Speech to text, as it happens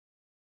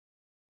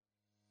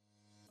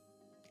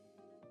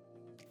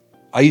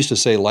I used to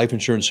say life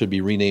insurance should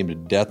be renamed to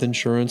death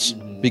insurance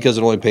because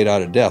it only paid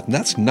out at death. And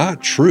that's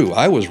not true.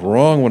 I was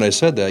wrong when I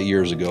said that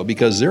years ago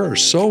because there are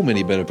so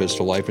many benefits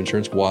to life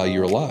insurance while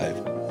you're alive.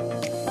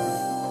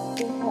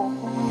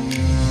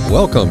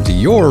 Welcome to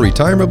Your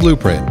Retirement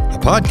Blueprint, a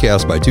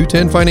podcast by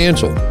 210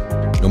 Financial.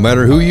 No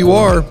matter who you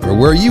are or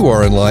where you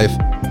are in life,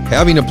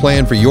 having a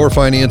plan for your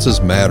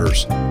finances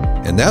matters.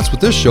 And that's what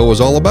this show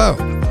is all about.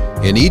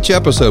 In each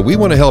episode, we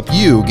want to help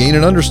you gain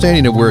an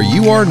understanding of where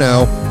you are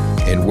now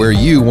and where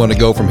you want to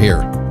go from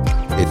here.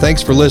 Hey,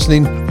 thanks for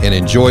listening and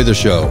enjoy the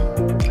show.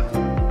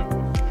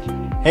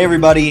 Hey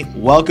everybody,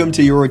 welcome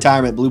to Your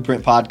Retirement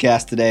Blueprint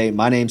podcast today.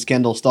 My name's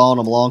Kendall Stahl and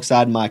I'm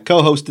alongside my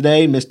co-host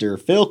today,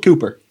 Mr. Phil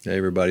Cooper. Hey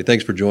everybody,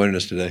 thanks for joining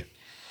us today.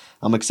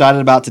 I'm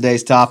excited about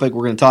today's topic.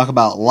 We're going to talk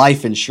about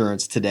life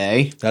insurance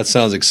today. That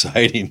sounds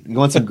exciting. You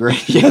want some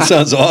great? Yeah. That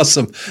sounds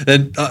awesome.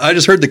 And I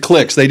just heard the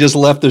clicks. They just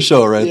left the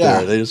show right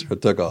there. They just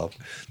took off.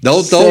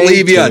 Don't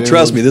leave yet.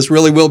 Trust me, this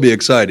really will be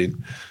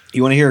exciting.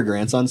 You want to hear a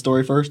grandson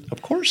story first?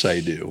 Of course I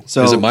do.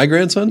 So, is it my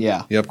grandson?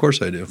 Yeah. Yeah, of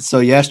course I do. So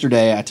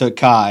yesterday I took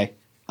Kai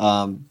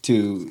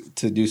to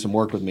do some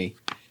work with me,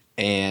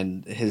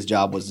 and his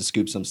job was to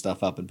scoop some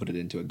stuff up and put it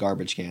into a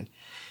garbage can.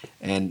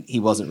 And he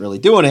wasn't really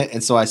doing it,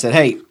 and so I said,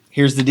 hey,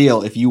 here's the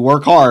deal. If you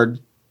work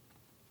hard,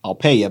 I'll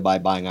pay you by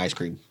buying ice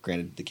cream.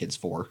 Granted, the kid's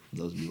 4, for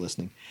those of you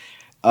listening.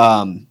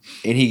 And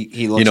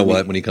he looks You know at me,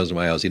 what? When he comes to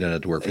my house, he doesn't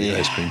have to work for the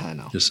ice cream. I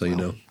know. Just so you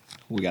know.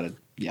 We got to,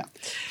 yeah.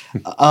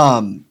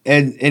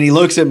 And he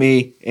looks at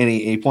me, and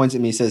he points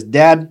at me and says,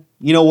 Dad,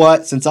 you know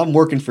what? Since I'm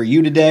working for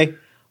you today,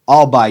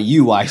 I'll buy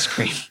you ice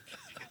cream.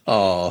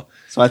 Oh.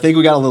 So I think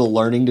we got a little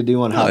learning to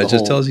do on how it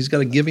just tells he's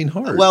got a giving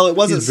heart. Well, it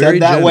wasn't He's very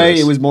said that generous. way.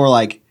 It was more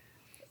like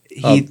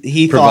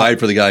he provide thought,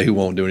 for the guy who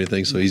won't do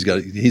anything. So since he's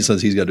got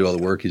to do all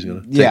the work, he's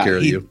going to take care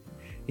of you.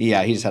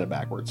 Yeah, he just had it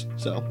backwards.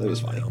 So it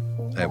was funny.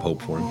 I have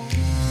hope for him.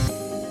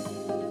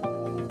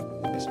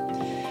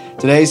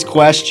 Today's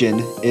question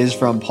is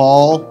from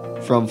Paul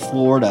from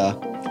Florida,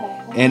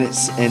 and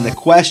the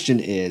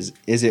question is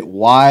it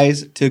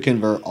wise to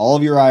convert all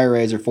of your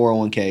IRAs or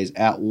 401ks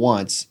at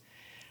once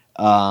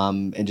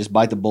and just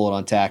bite the bullet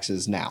on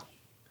taxes now?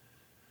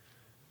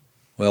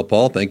 Well,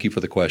 Paul, thank you for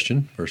the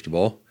question, first of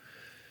all.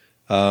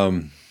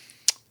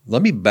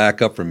 Let me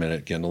back up for a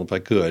minute, Kendall, if I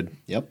could.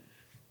 Yep.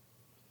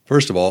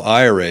 First of all,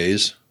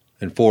 IRAs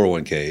and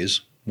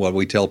 401ks, what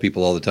we tell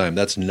people all the time,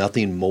 that's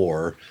nothing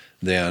more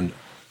than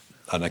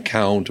an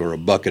account or a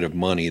bucket of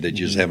money that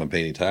you just haven't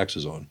paid any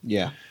taxes on.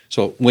 Yeah.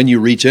 So when you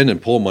reach in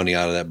and pull money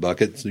out of that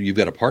bucket, you've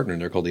got a partner in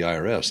there called the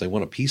IRS. They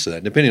want a piece of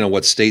that. Depending on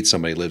what state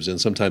somebody lives in,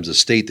 sometimes the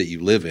state that you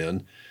live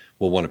in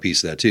will want a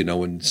piece of that too. Now,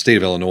 when the state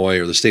of Illinois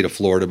or the state of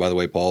Florida, by the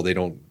way, Paul, they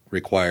don't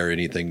require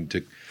anything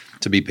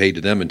to be paid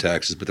to them in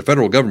taxes, but the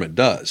federal government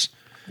does.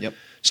 Yep.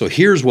 So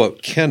here's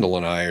what Kendall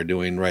and I are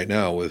doing right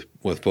now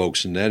with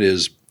folks, and that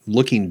is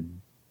looking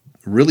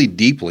really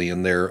deeply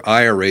in their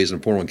IRAs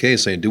and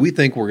 401ks, saying, do we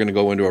think we're going to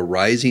go into a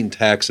rising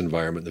tax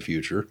environment in the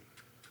future?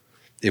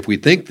 If we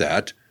think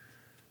that,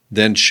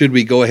 then should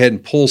we go ahead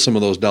and pull some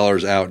of those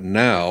dollars out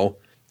now,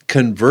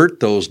 convert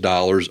those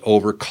dollars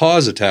over,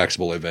 cause a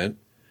taxable event,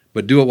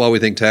 but do it while we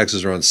think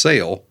taxes are on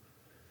sale,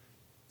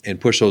 and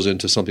push those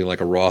into something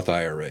like a Roth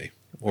IRA?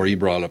 Or you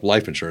brought up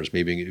life insurance,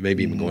 maybe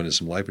even going into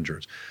some life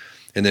insurance.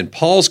 And then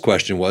Paul's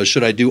question was,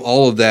 should I do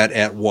all of that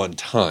at one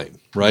time,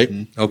 right?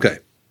 Mm-hmm. Okay.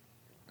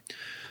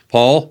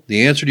 Paul,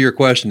 the answer to your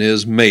question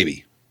is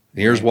maybe.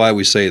 Here's why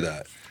we say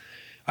that.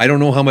 I don't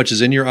know how much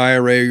is in your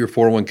IRA or your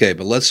 401k,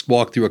 but let's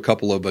walk through a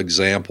couple of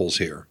examples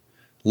here.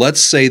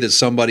 Let's say that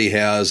somebody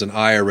has an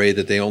IRA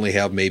that they only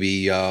have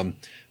maybe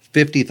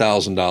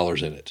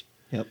 $50,000 in it.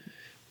 Yep.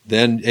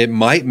 Then it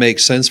might make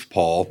sense,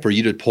 Paul, for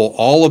you to pull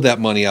all of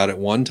that money out at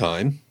one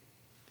time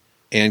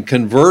and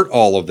convert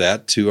all of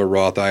that to a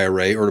Roth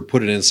IRA or to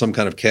put it in some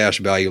kind of cash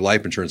value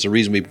life insurance. The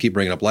reason we keep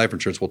bringing up life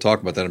insurance, we'll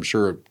talk about that, I'm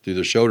sure, through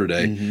the show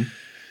today. Mm-hmm.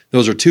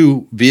 Those are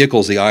two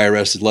vehicles the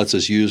IRS lets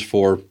us use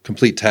for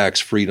complete tax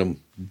freedom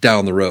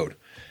down the road.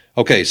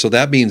 Okay, so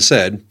that being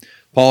said,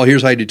 Paul,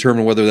 here's how you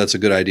determine whether that's a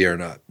good idea or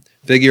not.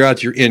 Figure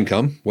out your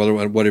income,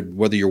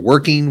 whether you're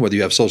working, whether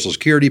you have Social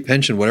Security,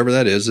 pension, whatever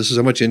that is. This is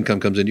how much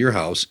income comes into your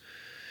house.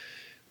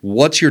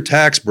 What's your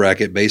tax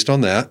bracket based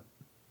on that?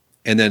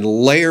 And then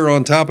layer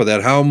on top of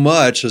that how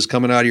much is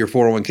coming out of your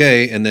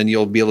 401k, and then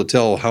you'll be able to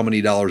tell how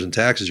many dollars in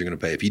taxes you're going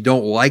to pay. If you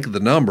don't like the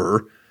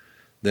number,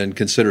 then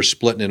consider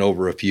splitting it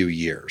over a few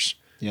years.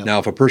 Yep. Now,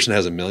 if a person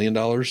has $1 million,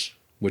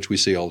 which we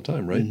see all the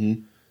time, right?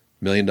 $1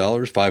 million,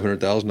 $500,000,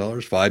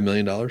 $5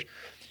 million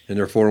in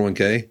their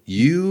 401k,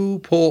 you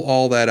pull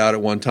all that out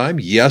at one time.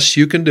 Yes,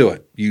 you can do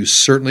it. You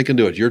certainly can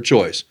do it. Your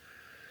choice.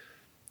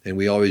 And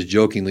we always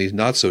jokingly,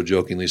 not so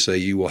jokingly, say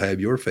you will have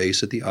your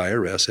face at the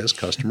IRS as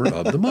customer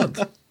of the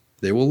month.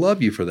 They will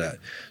love you for that.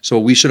 So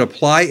we should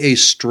apply a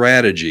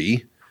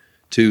strategy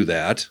to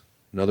that.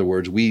 In other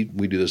words, we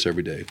do this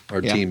every day.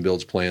 Our team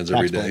builds plans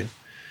every day.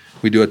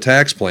 We do a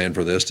tax plan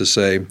for this to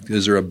say,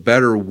 is there a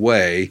better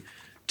way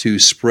to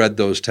spread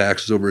those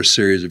taxes over a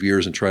series of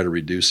years and try to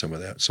reduce some of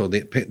that? So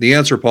the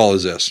answer, Paul,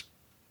 is this.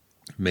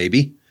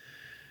 Maybe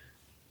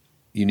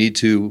you need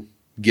to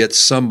get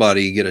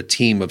a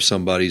team of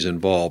somebody's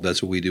involved.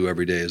 That's what we do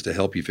every day, is to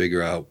help you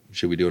figure out,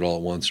 should we do it all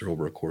at once or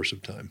over a course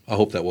of time? I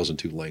hope that wasn't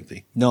too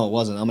lengthy. No, it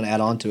wasn't. I'm going to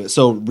add on to it.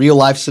 So real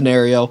life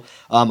scenario.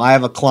 I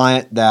have a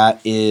client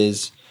that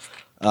is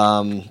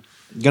going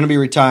to be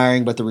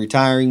retiring, but they're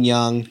retiring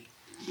young,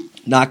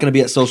 not going to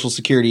be at Social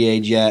Security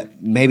age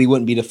yet, maybe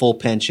wouldn't be to full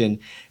pension,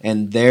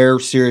 and they're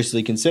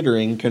seriously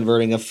considering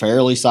converting a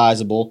fairly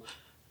sizable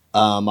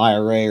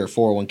IRA or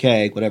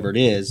 401k, whatever it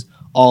is,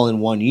 all in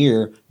 1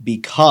 year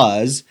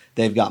because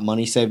they've got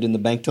money saved in the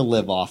bank to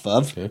live off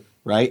of,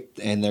 right?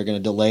 And they're going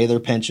to delay their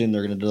pension.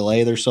 They're going to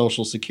delay their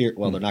Social Security.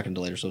 Well, they're not going to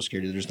delay their Social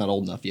Security. They're just not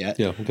old enough yet,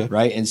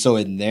 right? And so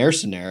in their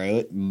scenario,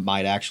 it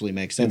might actually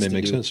make sense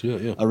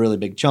a really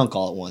big chunk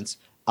all at once.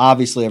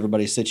 Obviously,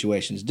 everybody's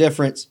situation is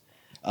different.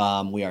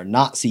 We are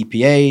not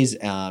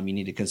CPAs. You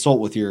need to consult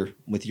with your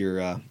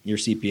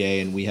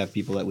CPA, and we have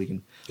people that we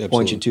can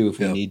point you to if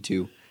we need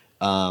to.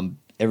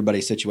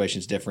 Everybody's situation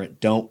is different.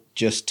 Don't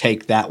just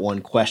take that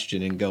one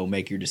question and go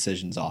make your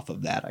decisions off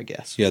of that, I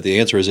guess. Yeah, the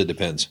answer is it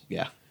depends.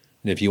 Yeah.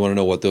 And if you want to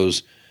know what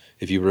those,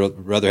 if you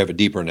rather have a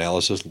deeper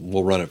analysis,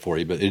 we'll run it for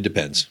you, but it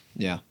depends.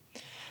 Yeah.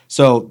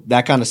 So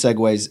that kind of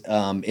segues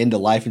into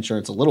life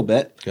insurance a little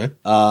bit. Okay.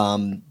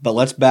 But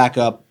let's back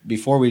up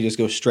before we just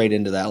go straight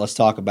into that. Let's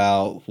talk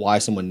about why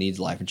someone needs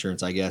life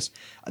insurance, I guess.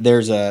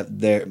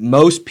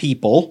 Most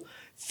people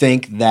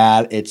think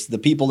that it's the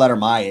people that are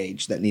my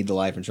age that need the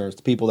life insurance,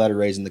 the people that are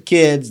raising the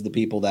kids, the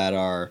people that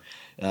are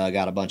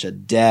got a bunch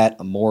of debt,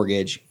 a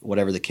mortgage,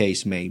 whatever the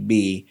case may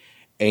be,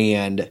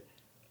 and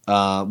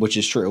which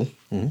is true,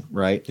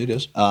 right? It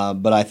is.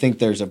 But I think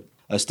there's a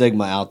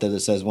stigma out there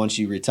that says once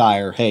you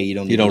retire, hey, you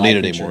don't need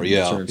it anymore.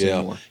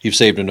 Yeah. You've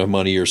saved enough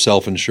money, you're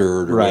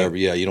self-insured or whatever.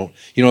 Yeah, you don't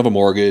have a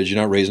mortgage,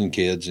 you're not raising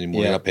kids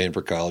anymore, you're not paying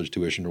for college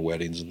tuition or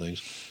weddings and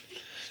things.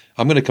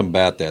 I'm going to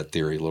combat that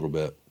theory a little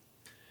bit.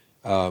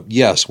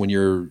 Yes, when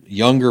you're a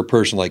younger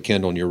person like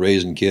Kendall and you're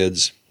raising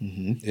kids,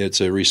 it's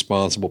a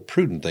responsible,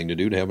 prudent thing to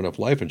do to have enough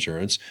life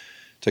insurance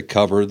to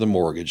cover the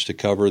mortgage, to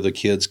cover the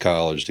kids'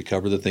 college, to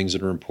cover the things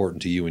that are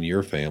important to you and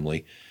your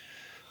family.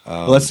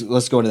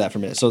 Let's go into that for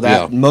a minute. So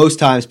that most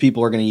times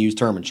people are going to use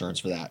term insurance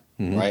for that,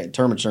 right?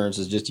 Term insurance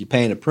is just you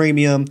paying a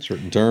premium,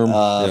 certain term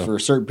for a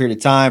certain period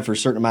of time for a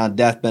certain amount of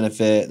death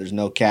benefit. There's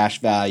no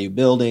cash value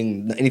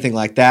building, anything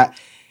like that.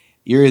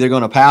 You're either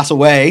going to pass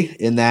away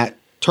in that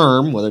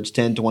term, whether it's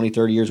 10, 20,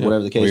 30 years,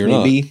 whatever the case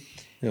may be.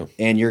 Yeah.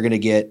 And you're going to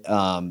get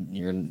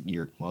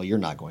you're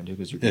not going to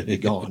because you're going to be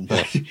gone,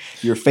 but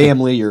your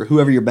family or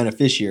whoever your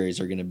beneficiaries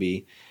are going to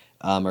be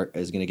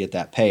is going to get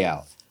that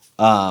payout.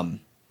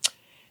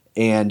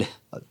 And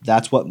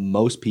that's what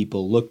most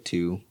people look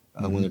to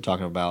when they're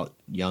talking about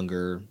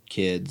younger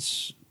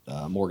kids,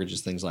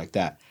 mortgages, things like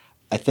that.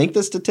 I think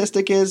the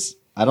statistic is,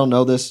 I don't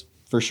know this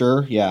for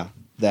sure,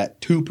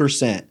 that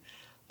 2%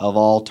 of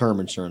all term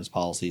insurance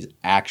policies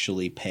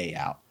actually pay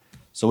out.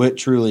 So it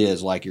truly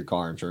is like your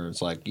car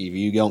insurance. Like if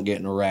you don't get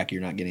in a wreck,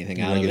 you're not getting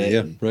anything out of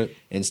it.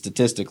 And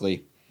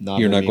statistically,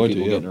 you're not going to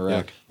get in a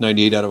wreck.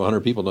 98 out of 100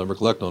 people never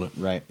collect on it.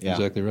 Right. Yeah.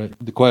 Exactly right.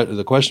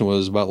 The question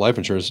was about life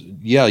insurance.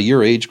 Yeah,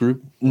 your age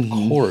group, of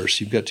course.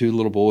 You've got 2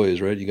 little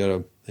boys, right? You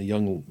got a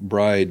young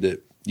bride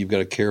that you've got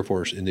to care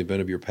for in the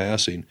event of your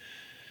passing.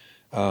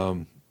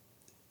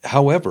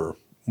 However,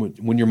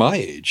 when you're my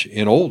age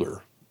and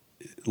older,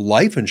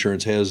 life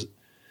insurance has.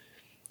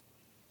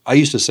 I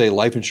used to say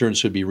life insurance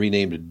should be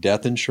renamed to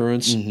death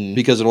insurance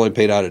because it only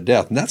paid out at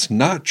death. And that's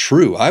not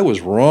true. I was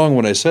wrong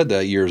when I said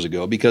that years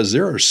ago because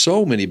there are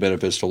so many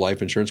benefits to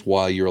life insurance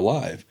while you're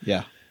alive.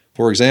 Yeah.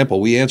 For example,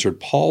 we answered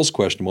Paul's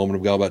question a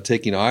moment ago about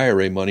taking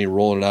IRA money and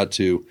rolling it out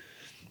to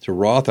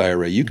Roth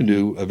IRA. You can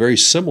do a very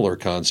similar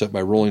concept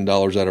by rolling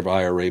dollars out of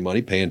IRA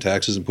money, paying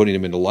taxes, and putting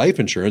them into life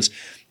insurance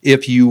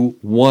if you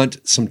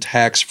want some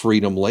tax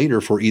freedom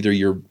later for either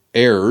your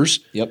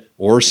heirs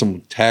or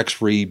some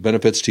tax-free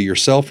benefits to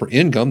yourself for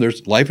income.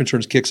 There's life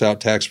insurance kicks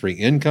out tax-free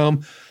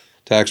income,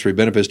 tax-free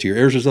benefits to your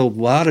heirs. There's a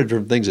lot of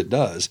different things it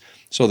does.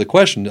 So the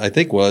question, I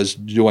think, was,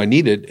 do I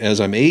need it as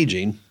I'm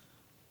aging?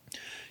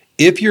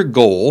 If your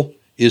goal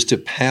is to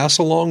pass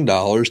along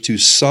dollars to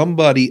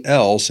somebody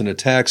else in a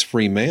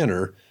tax-free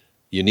manner,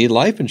 you need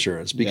life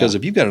insurance because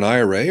if you've got an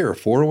IRA or a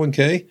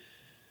 401k,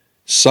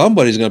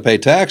 somebody's going to pay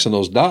tax on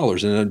those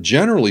dollars. And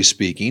generally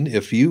speaking,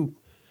 if you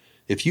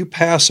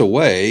pass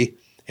away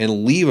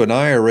and leave an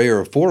IRA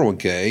or a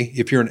 401k,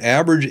 if you're an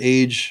average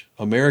age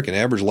American,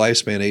 average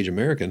lifespan age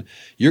American,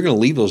 you're going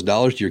to leave those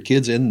dollars to your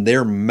kids in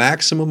their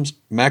maximum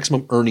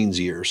earnings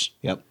years.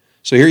 Yep.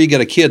 So here you got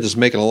a kid that's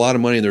making a lot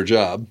of money in their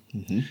job,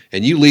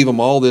 and you leave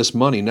them all this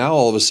money. Now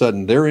all of a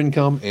sudden their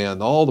income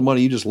and all the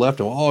money you just left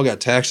them all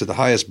got taxed at the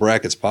highest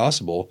brackets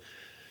possible.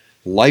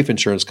 Life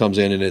insurance comes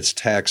in and it's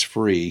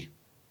tax-free,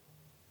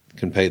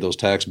 can pay those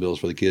tax bills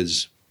for the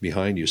kids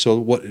behind you.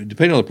 So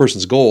depending on the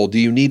person's goal, do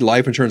you need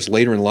life insurance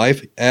later in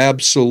life?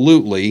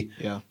 Absolutely.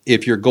 Yeah.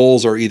 If your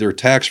goals are either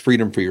tax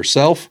freedom for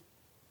yourself,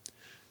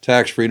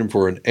 tax freedom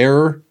for an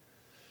heir,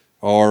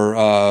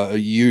 or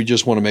you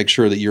just want to make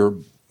sure that you're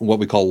what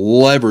we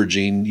call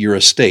leveraging your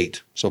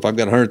estate. So if I've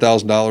got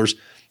 $100,000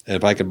 And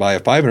if I could buy a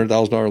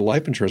 $500,000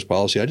 life insurance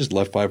policy, I just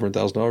left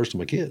 $500,000 to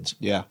my kids.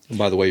 Yeah. And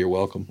by the way, you're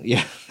welcome.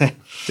 Yeah.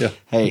 Yeah.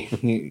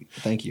 Hey,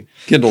 thank you.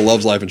 Kendall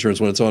loves life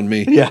insurance when it's on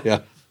me. Yeah.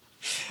 Yeah.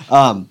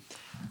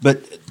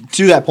 But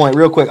to that point,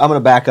 real quick, I'm going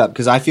to back up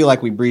because I feel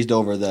like we breezed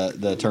over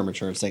the term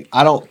insurance thing.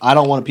 I don't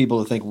want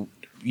people to think,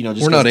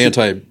 just We're not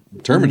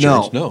anti-term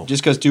insurance. No.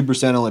 Just because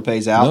 2% only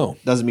pays out No.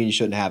 doesn't mean you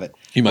shouldn't have it.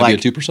 You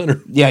might be a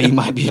 2%er. Yeah, you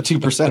might be a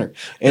 2%er.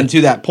 And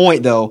to that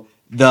point, though,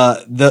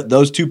 those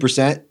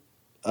 2%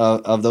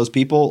 of those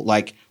people,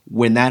 like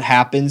when that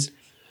happens,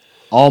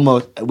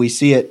 almost we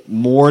see it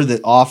more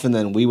often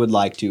than we would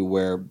like to,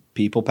 where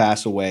people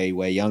pass away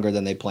way younger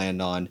than they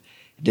planned on,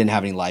 didn't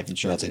have any life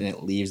insurance, and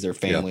it leaves their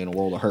family in a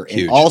world of hurt.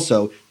 Huge. And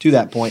also, to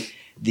that point,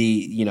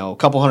 a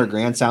couple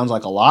 $100,000 sounds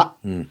like a lot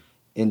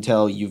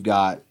until you've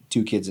got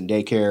 2 kids in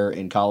daycare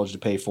and college to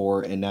pay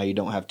for, and now you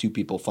don't have 2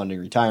 people funding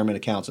retirement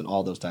accounts and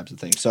all those types of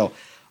things. So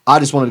I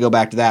just wanted to go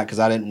back to that because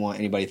I didn't want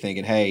anybody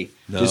thinking, hey,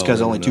 just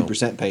because only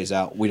 2% pays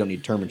out, we don't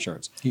need term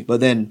insurance. But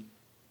then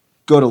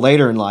go to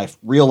later in life,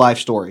 real life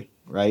story,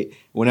 right?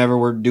 Whenever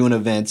we're doing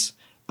events,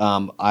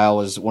 one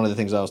of the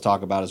things I always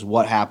talk about is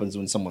what happens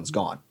when someone's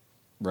gone,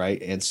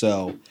 right? And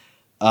so,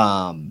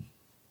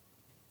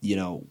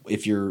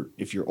 if you're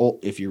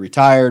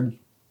retired,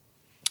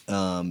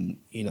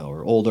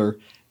 or older,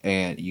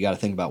 and you got to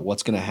think about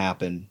what's going to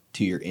happen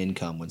to your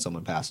income when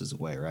someone passes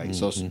away, right?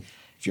 Mm-hmm. So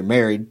if you're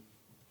married,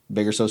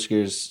 bigger Social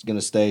Security is going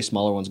to stay,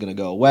 smaller one's going to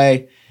go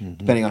away. Mm-hmm.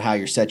 Depending on how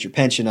you set your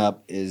pension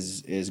up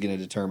is going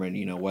to determine,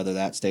 whether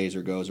that stays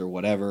or goes or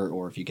whatever,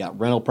 or if you got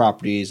rental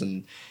properties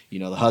and,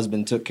 the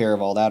husband took care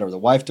of all that or the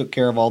wife took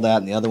care of all that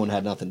and the other one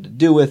had nothing to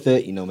do with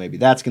it, maybe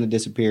that's going to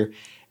disappear.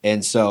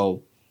 And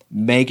so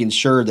making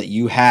sure that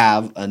you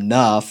have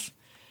enough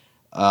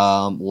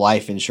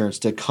life insurance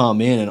to come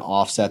in and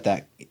offset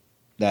that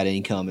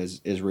income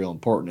is real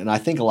important. And I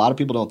think a lot of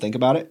people don't think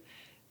about it.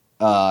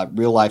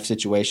 Real life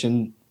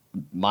situation,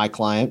 my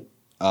client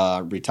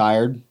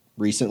retired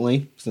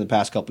recently, in the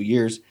past couple of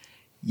years,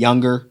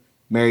 younger,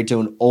 married to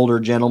an older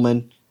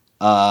gentleman.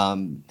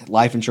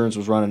 Life insurance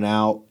was running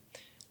out.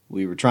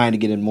 We were trying to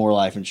get in more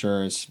life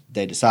insurance.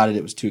 They decided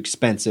it was too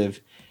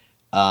expensive.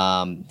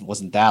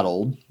 Wasn't that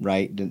old,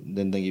 right? Didn't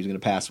think he was going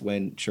to pass away.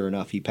 And sure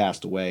enough, he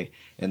passed away,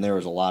 and there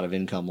was a lot of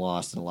income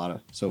lost and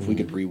so if we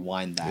could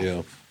rewind that,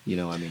 it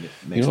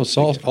makes it's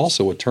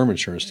also with term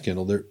insurance,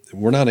 Kendall.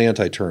 We're not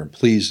anti-term.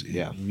 Please,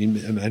 I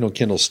know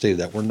Kendall stated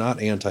that we're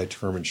not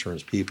anti-term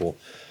insurance people,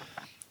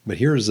 but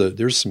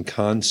there's some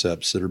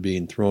concepts that are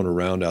being thrown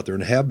around out there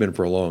and have been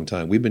for a long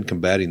time. We've been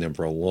combating them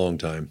for a long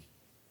time.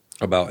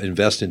 About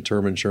invest in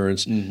term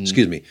insurance,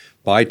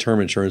 buy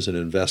term insurance and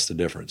invest the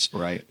difference.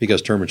 Right. Because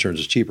term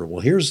insurance is cheaper.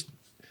 Well,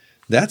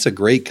 that's a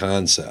great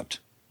concept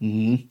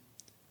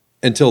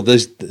until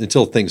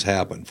things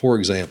happen. For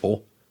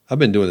example, I've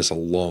been doing this a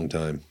long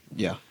time.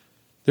 Yeah.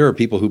 There are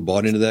people who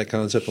bought into that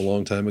concept a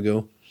long time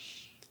ago,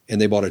 and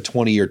they bought a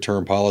 20-year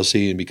term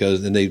policy, and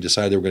then they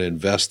decided they were going to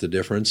invest the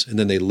difference, and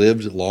then they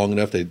lived long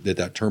enough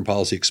that term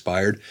policy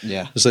expired.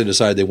 Yeah. So they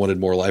decided they wanted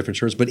more life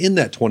insurance. But in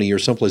that 20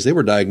 years, someplace they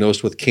were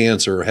diagnosed with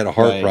cancer or had a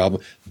heart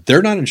problem.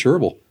 They're not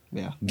insurable.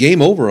 Yeah.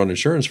 Game over on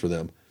insurance for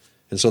them.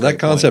 And so that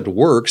concept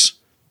works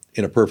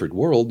in a perfect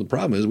world. The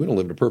problem is we don't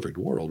live in a perfect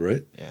world,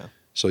 right? Yeah.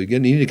 So you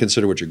need to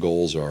consider what your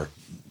goals are.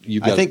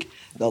 I think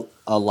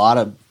a lot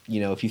of,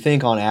 if you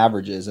think on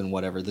averages and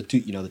whatever, the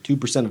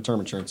 2% of term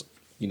insurance,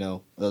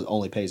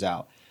 only pays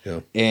out.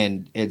 Yeah.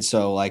 And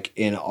so like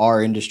in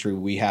our industry,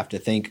 we have to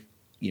think,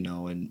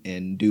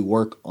 and do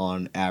work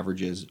on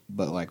averages,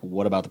 but like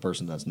what about the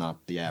person that's not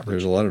the average?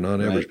 There's a lot of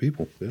non-average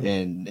people. Yeah.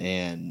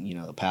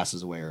 And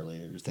passes away early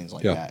or things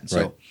like that. And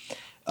so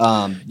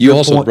you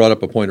also brought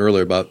up a point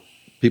earlier about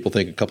people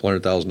think a couple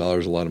 $100,000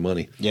 is a lot of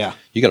money. Yeah.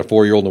 You got a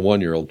 4-year-old and a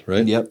 1-year-old,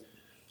 right? Yep.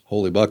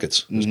 Holy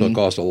buckets. It's going to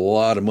cost a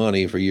lot of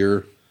money for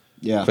your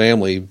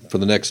family for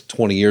the next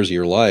 20 years of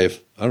your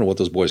life. I don't know what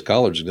those boys'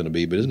 college is going to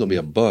be, but it's going to be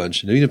a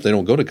bunch. And even if they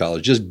don't go to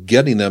college, just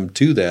getting them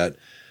to that,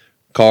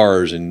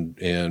 cars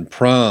and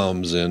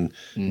proms and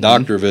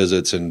doctor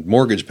visits and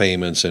mortgage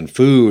payments and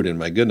food. And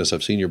my goodness,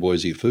 I've seen your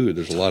boys eat food.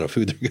 There's a lot of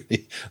food they're going to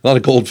eat. A lot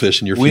of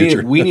goldfish in your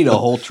future. We need a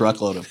whole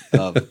truckload of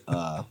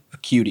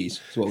cuties.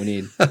 That's what we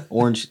need.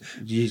 Orange,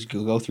 you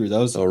go through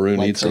those. Oh,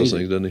 Rune eats those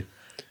things, doesn't he?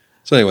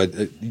 So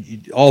anyway,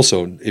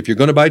 also, if you're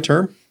going to buy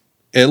term,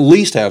 at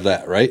least have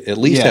that, right? At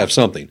least have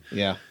something.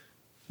 Yeah.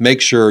 Make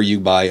sure you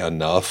buy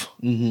enough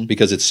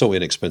because it's so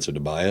inexpensive to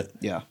buy it.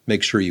 Yeah.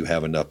 Make sure you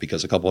have enough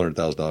because a couple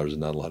 $100,000 is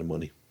not a lot of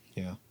money.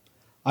 Yeah.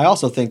 I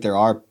also think there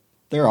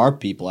are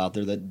people out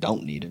there that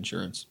don't need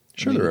insurance.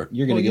 Sure, there are.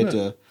 You're going to get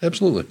to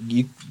absolutely.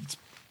 It's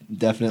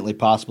definitely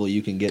possible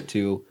you can get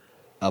to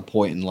a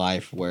point in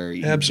life where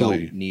you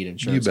don't need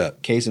insurance. You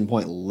bet. Case in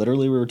point,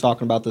 literally, we were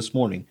talking about this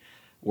morning,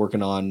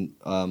 working on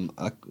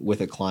with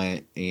a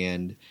client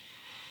and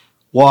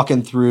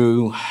walking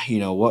through,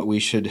 what we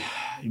should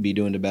be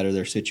doing to better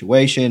their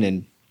situation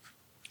and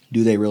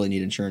do they really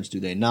need insurance? Do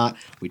they not?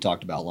 We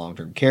talked about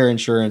long-term care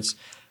insurance,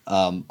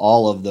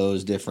 all of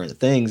those different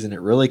things. And it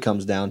really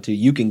comes down to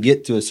you can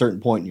get to a certain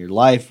point in your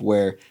life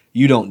where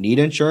you don't need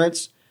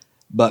insurance,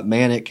 but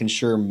man, it can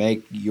sure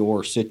make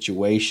your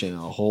situation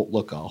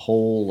look a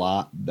whole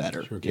lot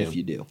better if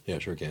you do. Yeah,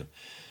 sure can.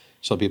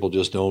 Some people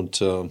just don't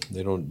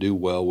they don't do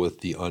well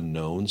with the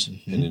unknowns,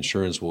 and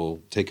insurance will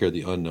take care of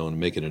the unknown and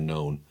make it a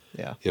known.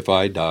 Yeah. If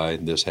I die,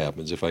 this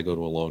happens. If I go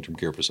to a long-term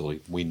care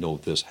facility, we know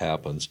this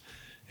happens.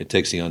 It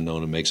takes the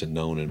unknown and makes it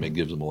known, and it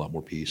gives them a lot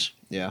more peace.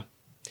 Yeah.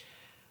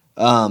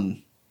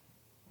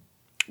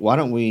 Why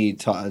don't we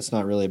talk? It's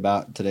not really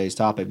about today's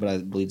topic, but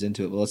it bleeds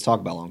into it. But let's talk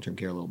about long-term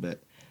care a little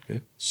bit.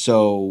 Okay.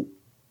 So,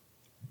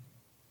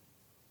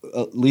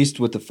 at least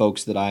with the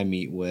folks that I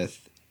meet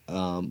with,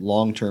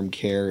 long-term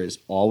care is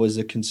always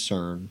a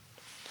concern.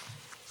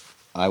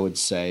 I would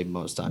say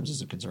most times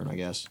is a concern, I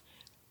guess.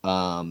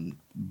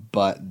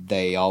 But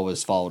they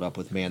always followed up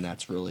with, "Man,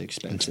 that's really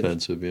expensive."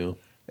 Expensive, yeah.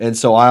 And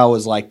so I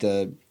always like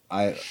to,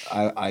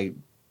 I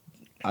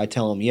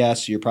tell them,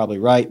 yes, you're probably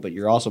right, but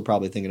you're also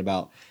probably thinking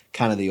about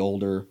kind of the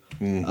older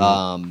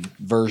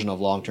version of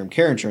long-term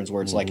care insurance,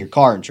 where it's like your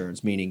car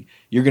insurance, meaning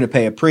you're going to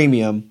pay a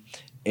premium,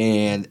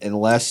 and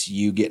unless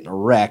you get in a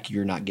wreck,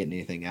 you're not getting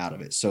anything out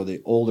of it. So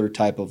the older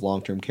type of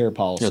long-term care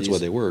policies, That's the way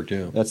they worked,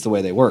 yeah. That's the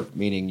way they work,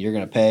 meaning you're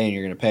going to pay, and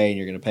you're going to pay, and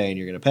you're going to pay, and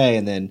you're going to pay,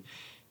 and then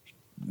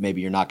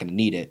maybe you're not going to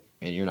need it,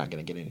 and you're not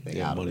going to get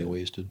anything out of it. Money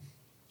wasted.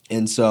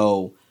 And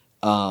so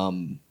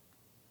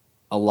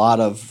a lot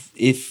of,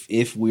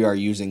 if we are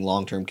using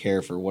long-term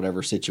care for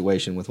whatever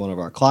situation with one of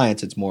our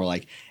clients, it's more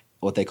like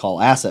what they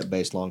call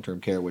asset-based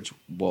long-term care, which,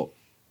 well,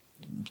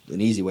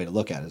 an easy way to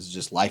look at it is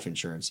just life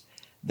insurance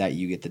that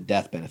you get the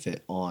death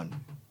benefit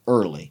on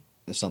early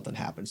if something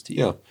happens to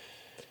you. Yeah.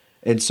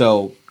 And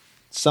so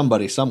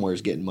somebody somewhere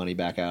is getting money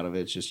back out of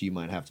it. It's just you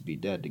might have to be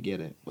dead to get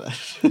it.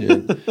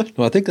 Yeah.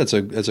 No, I think that's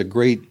a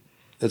great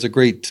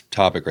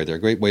topic right there. A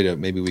great way to,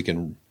 maybe we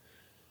can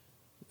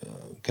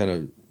kind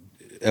of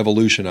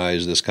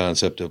evolutionize this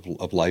concept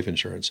of life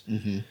insurance.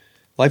 Mm-hmm.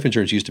 Life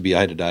insurance used to be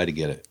I had to die to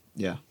get it.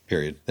 Yeah.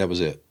 Period. That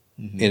was it.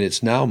 Mm-hmm. And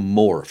it's now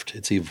morphed.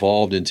 It's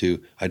evolved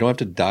into I don't have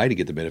to die to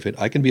get the benefit.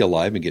 I can be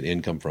alive and get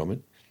income from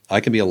it. I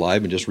can be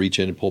alive and just reach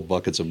in and pull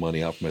buckets of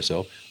money out for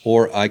myself,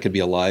 or I could be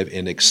alive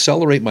and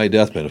accelerate my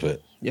death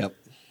benefit. Yep.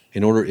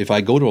 If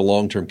I go to a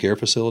long-term care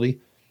facility,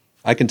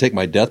 I can take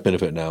my death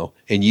benefit now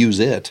and use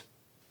it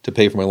to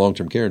pay for my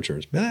long-term care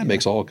insurance. That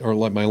makes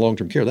my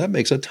long-term care. That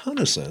makes a ton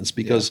of sense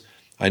because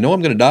I know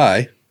I'm going to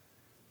die.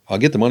 I'll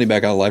get the money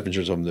back out of life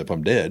insurance if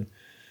I'm dead,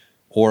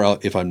 or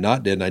if I'm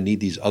not dead and I need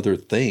these other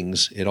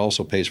things, it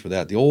also pays for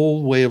that. The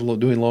old way of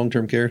doing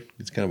long-term care,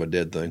 it's kind of a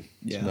dead thing.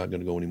 It's not going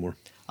to go anymore.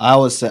 I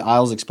always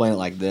explain it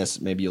like this.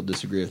 Maybe you'll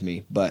disagree with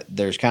me, but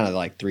there's kind of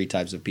like three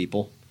types of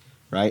people,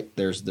 right?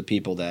 There's the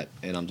people that,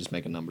 and I'm just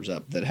making numbers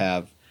up, that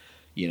have,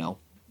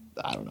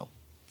 I don't know,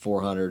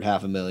 400,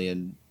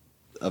 $500,000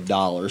 of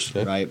dollars,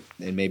 right?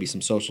 And maybe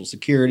some Social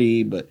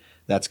Security, but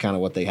that's kind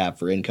of what they have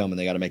for income, and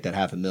they got to make that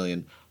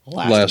 $500,000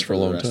 last for a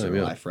long time,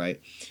 life, right?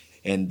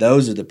 And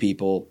those are the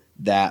people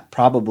that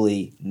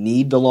probably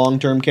need the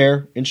long-term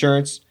care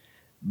insurance,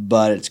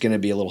 but it's going to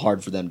be a little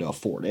hard for them to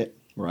afford it,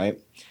 right?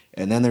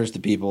 And then there's the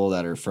people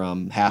that are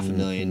from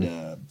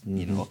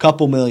 $500,000 to a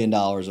couple $1 million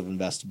of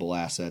investable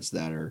assets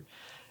that are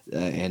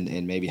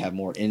and maybe have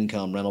more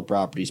income, rental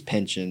properties,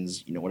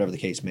 pensions, whatever the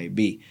case may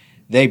be.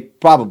 They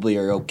probably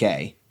are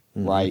okay,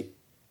 right?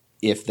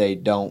 If they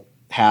don't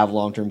have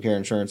long-term care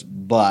insurance,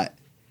 but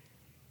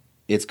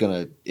it's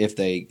gonna if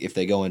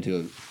they go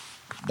into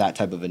that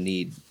type of a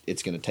need,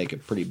 it's gonna take a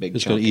pretty big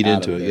chunk eat out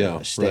into of it, their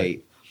estate.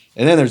 Right.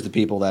 And then there's the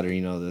people that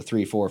are the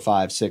 3, 4,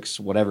 5, 6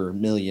 whatever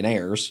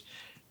millionaires,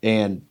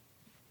 and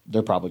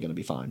they're probably going to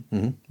be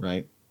fine,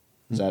 right?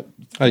 Is that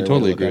I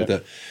totally agree with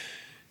that.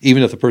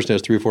 Even if the person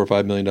has $3 or $4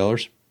 or $5 million,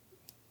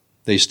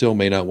 they still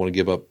may not want to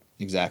give up.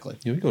 Exactly.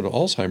 You go to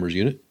Alzheimer's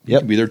unit. You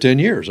can be there 10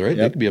 years, right?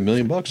 It could be $1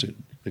 million.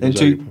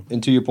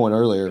 And to your point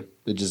earlier,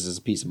 it just is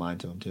a peace of mind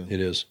to them too. It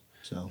is.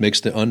 So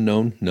makes the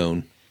unknown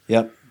known.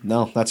 Yep.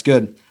 No, that's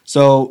good.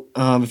 So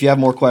if you have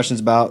more questions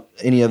about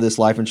any of this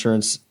life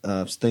insurance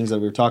things that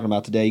we were talking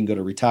about today, you can go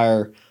to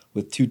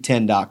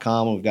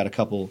retirewith210.com. We've got a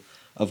couple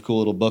of cool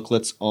little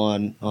booklets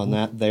on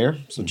that there.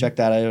 So check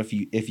that out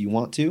if you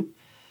want to.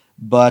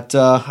 But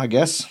I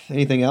guess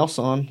anything else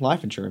on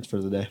life insurance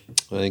for the day?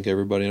 I think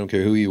everybody, I don't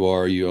care who you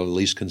are, you at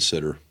least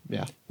consider.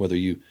 Yeah. Whether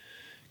you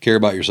care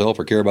about yourself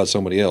or care about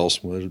somebody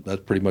else, well,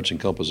 that pretty much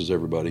encompasses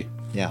everybody.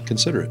 Yeah.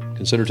 Consider it.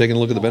 Consider taking a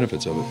look at the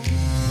benefits of it.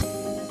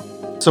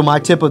 So my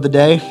tip of the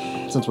day,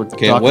 since we're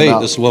Can't wait.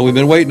 This is what we've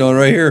been waiting on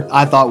right here.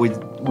 I thought we'd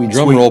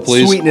drum roll,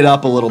 please. Sweeten it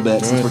up a little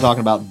bit since we're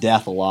talking about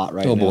death a lot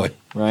right now. Oh, boy.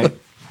 Right?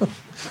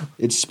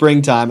 It's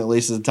springtime, at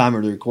least at the time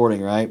of the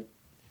recording, right?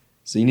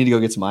 So you need to go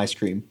get some ice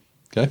cream.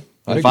 Okay.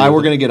 If I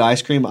were going to get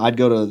ice cream, I'd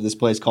go to this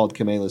place called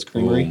Camela's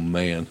Creamery. Oh,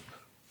 man.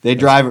 They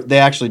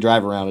actually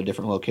drive around to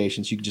different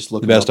locations. You can just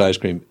look the best ice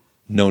cream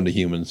known to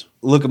humans.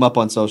 Look them up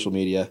on social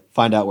media.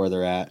 Find out where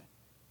they're at.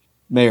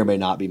 May or may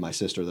not be my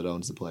sister that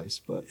owns the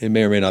place, but It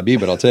may or may not be,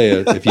 but I'll tell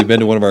you, if you've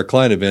been to one of our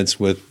client events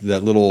with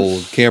that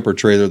little camper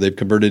trailer they've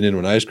converted into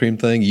an ice cream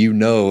thing,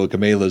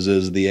 Camela's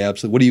is the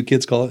absolute. What do you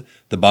kids call it?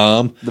 The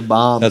bomb. the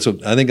bomb. That's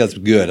what I think. That's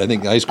good. I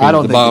think ice cream. I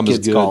don't the think bomb the is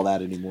kids good. call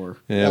that anymore.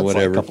 Yeah, That's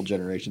whatever. Like a couple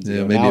generations Yeah,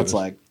 ago. maybe Now it it's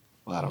was- like,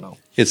 well, I don't know.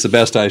 It's the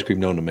best ice cream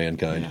known to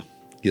mankind. Yeah.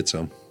 Get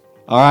some.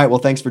 All right. Well,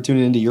 thanks for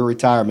tuning into Your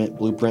Retirement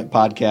Blueprint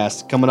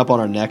podcast. Coming up on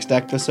our next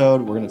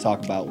episode, we're going to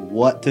talk about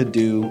what to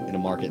do in a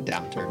market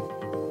downturn.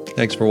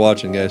 Thanks for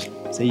watching, guys.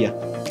 See ya.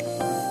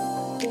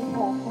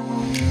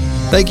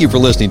 Thank you for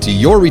listening to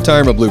Your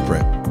Retirement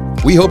Blueprint.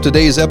 We hope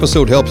today's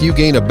episode helped you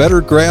gain a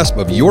better grasp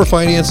of your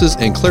finances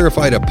and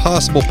clarified a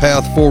possible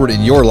path forward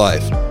in your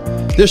life.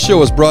 This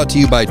show is brought to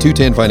you by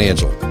 210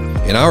 Financial,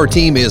 and our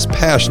team is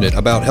passionate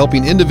about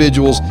helping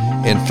individuals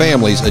and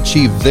families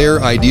achieve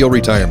their ideal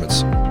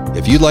retirements.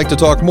 If you'd like to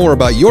talk more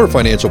about your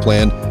financial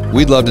plan,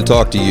 we'd love to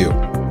talk to you.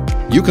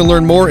 You can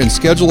learn more and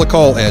schedule a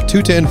call at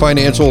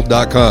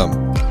 210financial.com.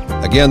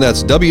 Again,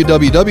 that's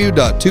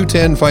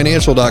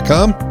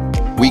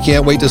www.210financial.com. We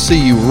can't wait to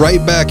see you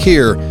right back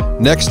here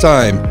next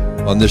time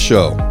on this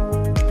show.